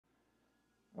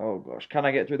Oh gosh, can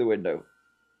I get through the window?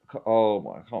 Oh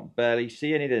my, I can't barely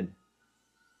see anything.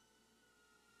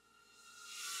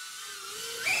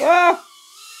 Ah!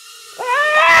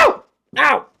 Ow!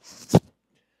 Ow!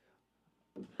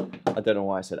 I don't know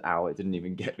why I said ow, it didn't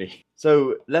even get me.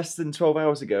 So, less than 12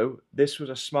 hours ago, this was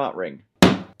a smart ring.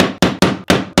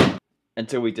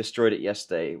 Until we destroyed it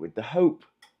yesterday with the hope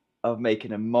of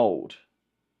making a mold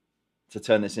to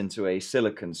turn this into a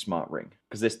silicon smart ring.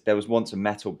 Because there was once a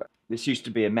metal, this used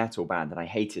to be a metal band and I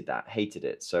hated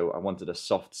it. So I wanted a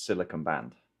soft silicon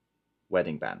band,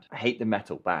 wedding band. I hate the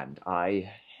metal band,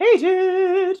 I hate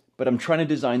it! But I'm trying to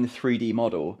design the 3D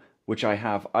model, which I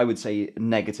have, I would say,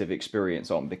 negative experience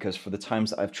on, because for the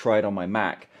times that I've tried on my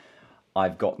Mac,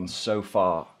 I've gotten so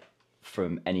far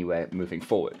from anywhere moving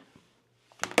forward.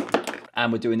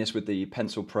 And we're doing this with the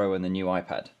Pencil Pro and the new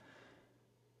iPad.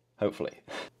 Hopefully.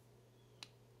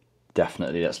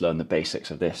 Definitely, let's learn the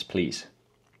basics of this, please.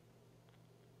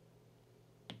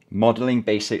 Modeling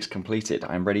basics completed.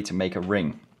 I'm ready to make a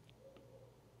ring.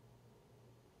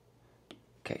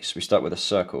 Okay, so we start with a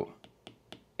circle.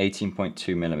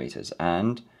 18.2 millimeters,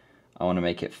 and I want to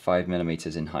make it 5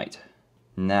 millimeters in height.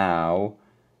 Now,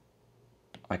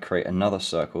 I create another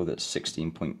circle that's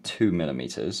 16.2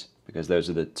 millimeters, because those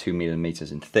are the 2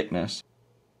 millimeters in thickness.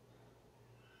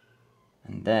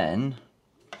 And then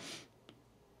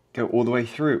go all the way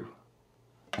through.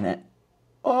 And then,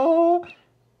 oh,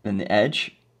 then the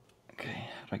edge. Okay,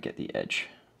 how do I get the edge?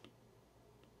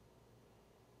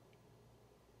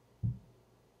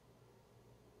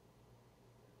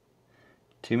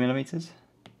 Two millimeters?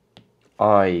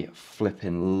 I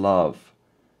flippin' love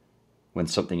when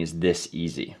something is this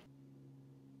easy.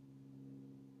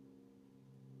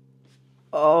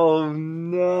 Oh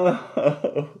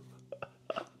no!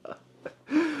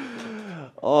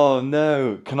 Oh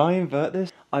no, can I invert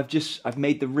this? I've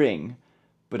made the ring,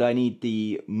 but I need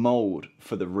the mold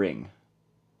for the ring,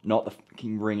 not the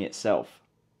fucking ring itself.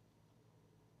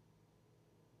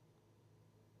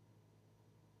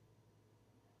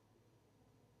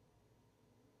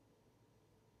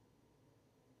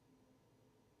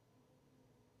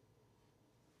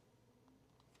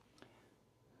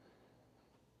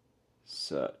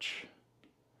 Search.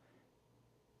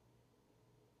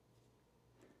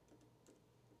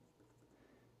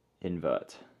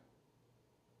 Invert.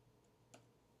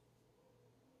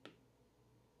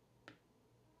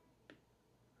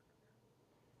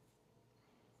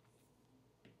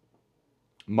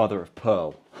 Mother of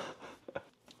pearl.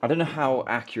 I don't know how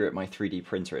accurate my 3D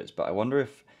printer is, but I wonder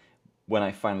if when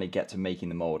I finally get to making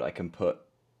the mold, I can put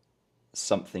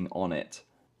something on it.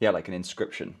 Yeah, like an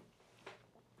inscription.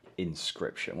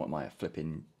 Inscription, what am I, a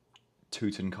flipping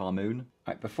Tutankhamun?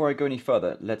 Right, before I go any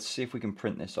further, let's see if we can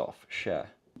print this off. Share.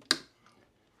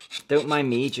 Don't mind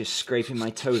me just scraping my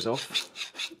toes off.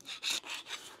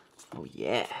 Oh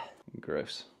yeah.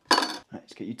 Gross. Right,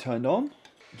 let's get you turned on.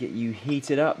 Get you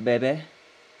heated up, baby.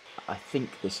 I think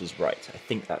this is right. I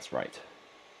think that's right.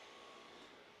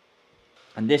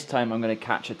 And this time I'm going to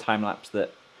catch a time lapse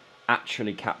that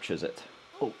actually captures it.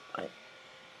 Oh, I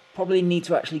probably need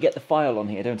to actually get the file on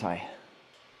here, don't I?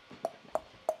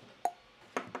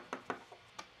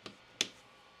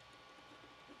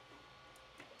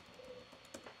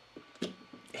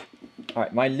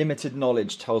 Alright, my limited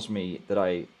knowledge tells me that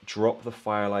I drop the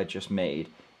file I just made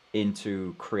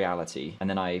into Creality and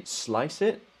then I slice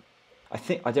it.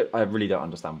 I really don't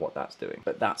understand what that's doing,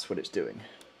 but that's what it's doing.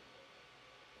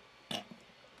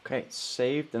 Okay, it's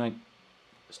saved, and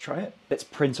let's try it. Let's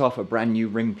print off a brand new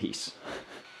ring piece.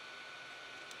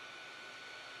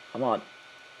 Come on.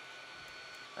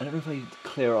 I don't know if I need to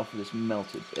clear off this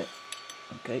melted bit.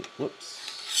 Okay,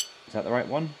 whoops. Is that the right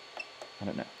one? I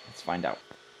don't know. Let's find out.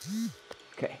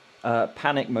 Okay,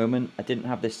 panic moment. I didn't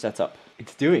have this set up.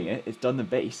 It's doing it. It's done the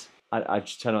base. I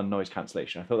just turned on noise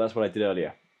cancellation. I thought that's what I did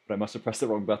earlier, but I must have pressed the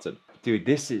wrong button. Dude,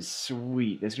 this is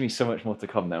sweet. There's going to be so much more to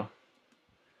come now.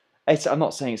 I'm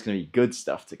not saying it's going to be good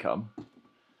stuff to come,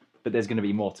 but there's going to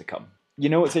be more to come. You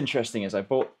know what's interesting is I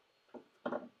bought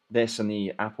this and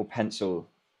the Apple Pencil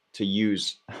to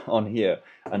use on here,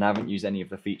 and I haven't used any of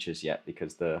the features yet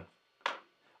because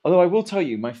Although I will tell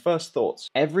you, my first thoughts,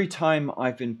 every time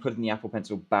I've been putting the Apple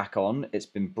Pencil back on, it's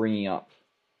been bringing up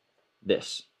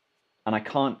this. And I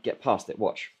can't get past it,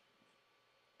 watch.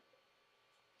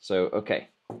 So, okay,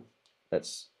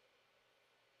 let's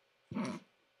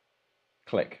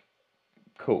click.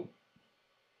 Cool.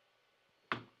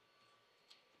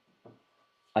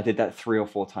 I did that 3 or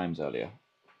 4 times earlier,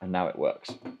 and now it works.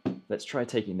 Let's try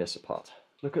taking this apart.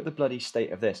 Look at the bloody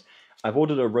state of this. I've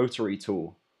ordered a rotary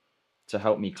tool to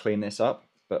help me clean this up,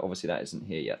 but obviously that isn't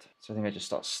here yet. So I think I just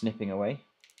start snipping away.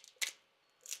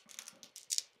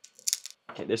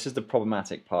 Okay, this is the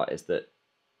problematic part, is that...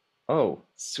 Oh,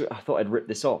 I thought I'd rip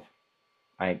this off.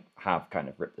 I have kind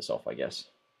of ripped this off, I guess.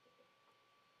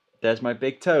 There's my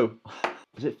big toe.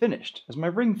 Is it finished? Is my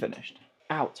ring finished?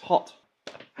 Ow, it's hot.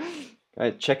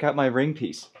 Guys, check out my ring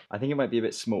piece. I think it might be a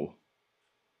bit small.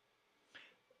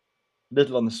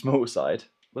 Little on the small side.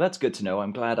 Well, that's good to know.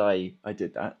 I'm glad I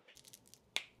did that.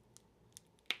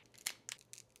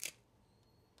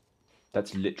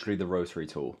 That's literally the rotary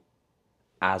tool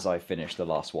as I finish the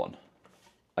last one.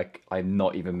 I'm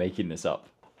not even making this up.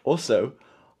 Also,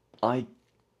 I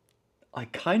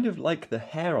kind of like the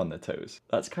hair on the toes.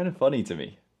 That's kind of funny to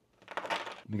me.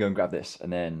 Let me go and grab this,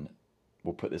 and then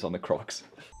we'll put this on the Crocs.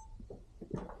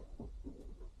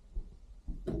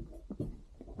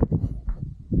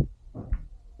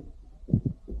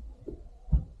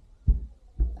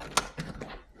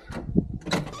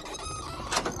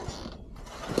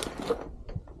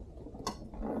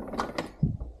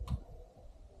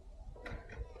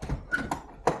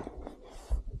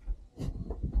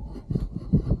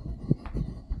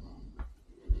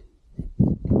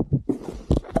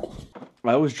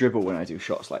 I always dribble when I do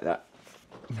shots like that.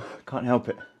 Can't help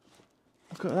it.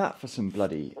 Look at that for some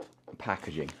bloody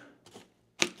packaging.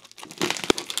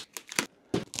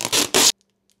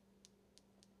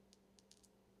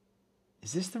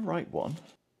 Is this the right one?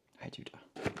 Hey, dude.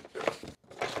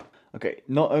 Okay,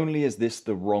 not only is this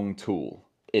the wrong tool,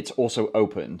 it's also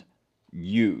opened,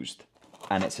 used,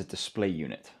 and it's a display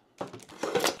unit.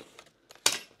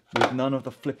 With none of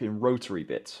the flipping rotary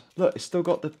bits. Look, it's still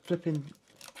got the flipping...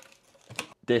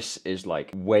 This is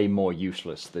like way more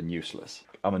useless than useless.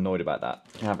 I'm annoyed about that.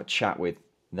 I can have a chat with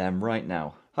them right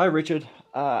now. Hi, Richard.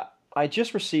 I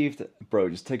just received... Bro,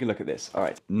 just take a look at this. All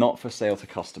right, not for sale to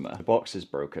customer. The box is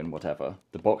broken, whatever.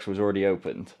 The box was already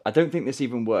opened. I don't think this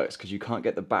even works because you can't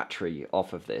get the battery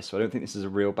off of this. So I don't think this is a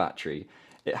real battery.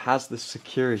 It has the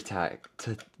security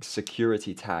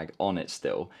tag on it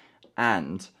still.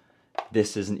 And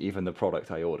this isn't even the product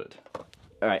I ordered.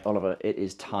 All right, Oliver, it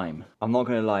is time. I'm not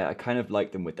gonna lie, I kind of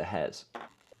like them with the hairs.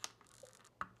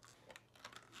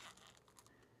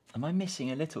 Am I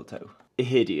missing a little toe?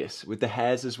 Hideous. With the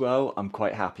hairs as well, I'm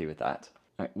quite happy with that.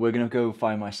 All right, we're gonna go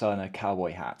find my son a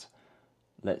cowboy hat.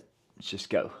 Let's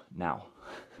just go, now.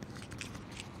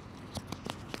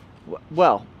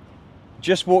 Well,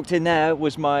 just walked in there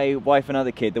was my wife and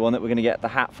other kid, the one that we're gonna get the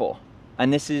hat for.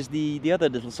 And this is the other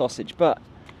little sausage, but...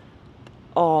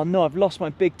 Oh no, I've lost my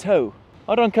big toe.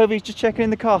 Hold on, Kovi's just checking in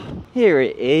the car. Here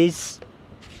it is.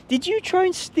 Did you try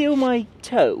and steal my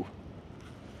toe?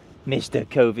 Mr.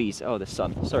 Kovi's. Oh, the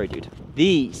sun. Sorry, dude.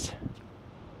 These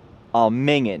are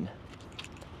minging.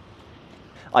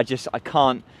 I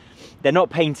can't. They're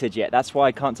not painted yet. That's why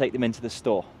I can't take them into the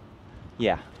store.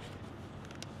 Yeah.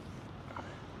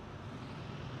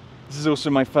 This is also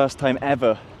my first time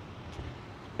ever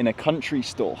in a country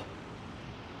store.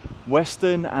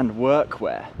 Western and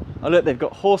workwear. Oh look, they've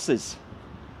got horses.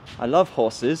 I love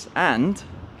horses, and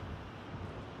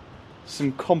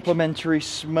some complimentary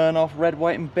Smirnoff red,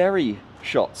 white and berry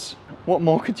shots. What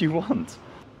more could you want?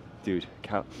 Dude,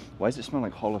 why does it smell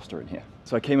like Hollister in here?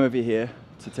 So I came over here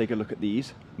to take a look at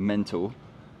these. Mental.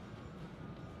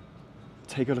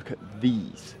 Take a look at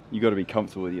these. You got to be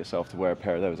comfortable with yourself to wear a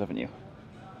pair of those, haven't you?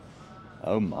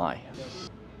 Oh my.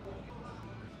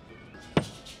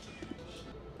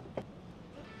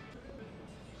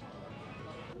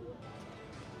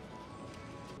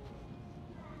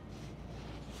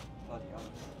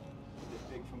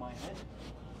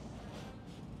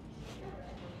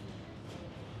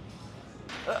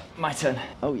 My turn.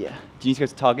 Oh yeah. Do you need to go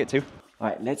to Target too? All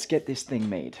right, let's get this thing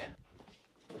made.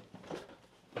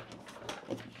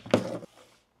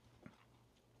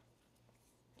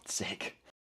 Sick.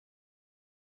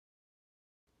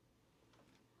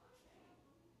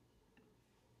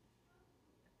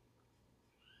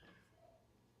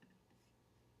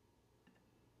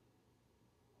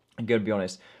 I'm gonna be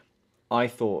honest, I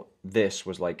thought this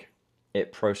was like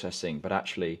it processing, but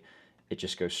actually it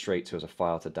just goes straight to as a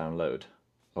file to download.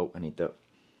 Oh, I need that.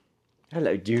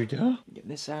 Hello, dude. Get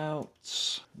this out.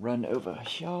 Run over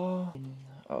here.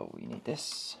 Oh, we need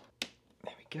this.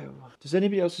 There we go. Does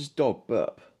anybody else's dog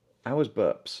burp? Ours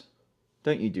burps.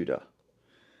 Don't you, Duda?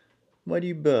 Why do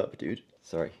you burp, dude?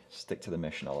 Sorry, stick to the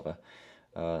mission, Oliver.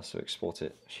 So export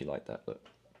it. She liked that. Look.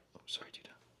 Oh, sorry,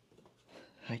 Duda.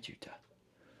 Hi, Duda.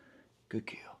 Good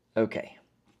girl. Okay.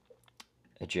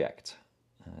 Eject.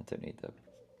 Don't need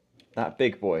that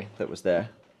big boy that was there.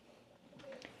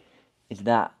 Is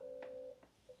that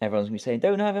everyone's gonna be saying,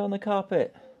 don't have it on the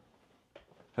carpet.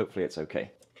 Hopefully it's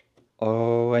okay.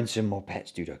 Oh, and some more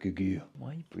pets, dude.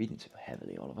 Why are you breathing so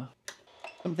heavily, Oliver?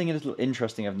 Something a little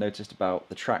interesting I've noticed about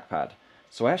the trackpad.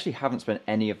 So I actually haven't spent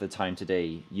any of the time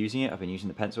today using it. I've been using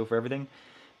the pencil for everything,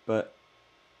 but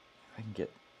I can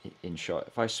get it in shot.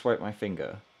 If I swipe my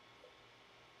finger,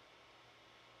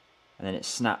 and then it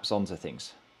snaps onto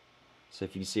things. So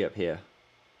if you can see up here,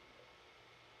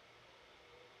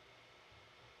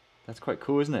 that's quite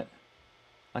cool, isn't it?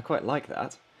 I quite like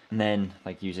that. And then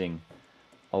like using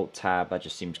Alt Tab, that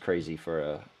just seems crazy for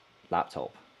a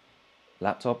laptop.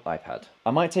 Laptop, iPad.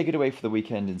 I might take it away for the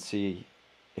weekend and see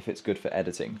if it's good for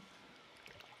editing.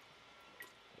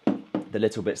 The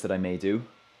little bits that I may do,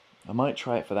 I might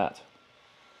try it for that.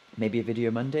 Maybe a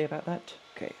video Monday about that?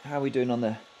 Okay, how are we doing on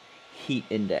the heat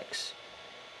index?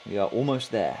 We are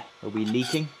almost there. Are we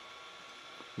leaking?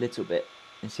 Little bit.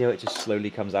 And see how it just slowly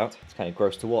comes out? It's kind of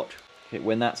gross to watch. Okay,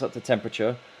 when that's up to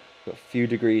temperature, got a few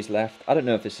degrees left. I don't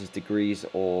know if this is degrees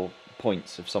or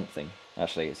points of something.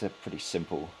 Actually, it's a pretty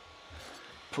simple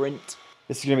print.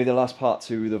 This is going to be the last part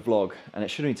to the vlog, and it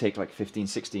should only take like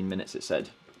 15-16 minutes, it said.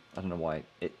 I don't know why.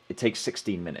 It takes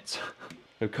 16 minutes.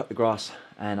 Go cut the grass,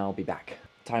 and I'll be back.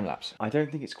 Time lapse. I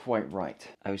don't think it's quite right.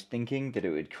 I was thinking that it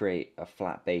would create a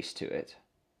flat base to it,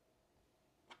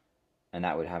 and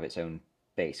that would have its own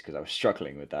base, because I was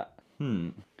struggling with that.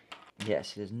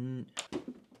 Yes,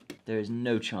 there is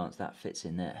no chance that fits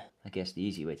in there. I guess the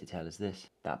easy way to tell is this.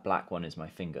 That black one is my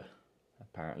finger,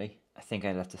 apparently. I think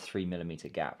I left a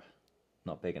 3mm gap.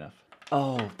 Not big enough.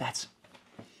 Oh, I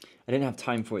didn't have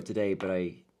time for it today, but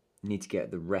I need to get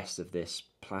the rest of this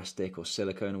plastic or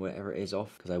silicone or whatever it is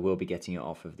off, because I will be getting it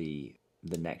off of the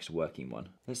next working one.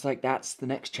 It's like that's the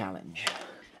next challenge.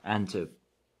 And to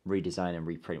redesign and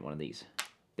reprint one of these. A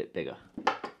bit bigger.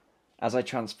 As I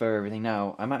transfer everything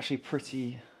now, I'm actually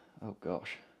pretty... Oh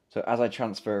gosh. So as I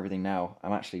transfer everything now,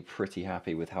 I'm actually pretty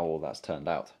happy with how all that's turned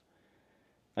out.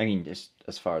 I mean, just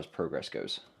as far as progress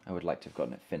goes. I would like to have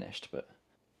gotten it finished, but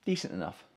decent enough.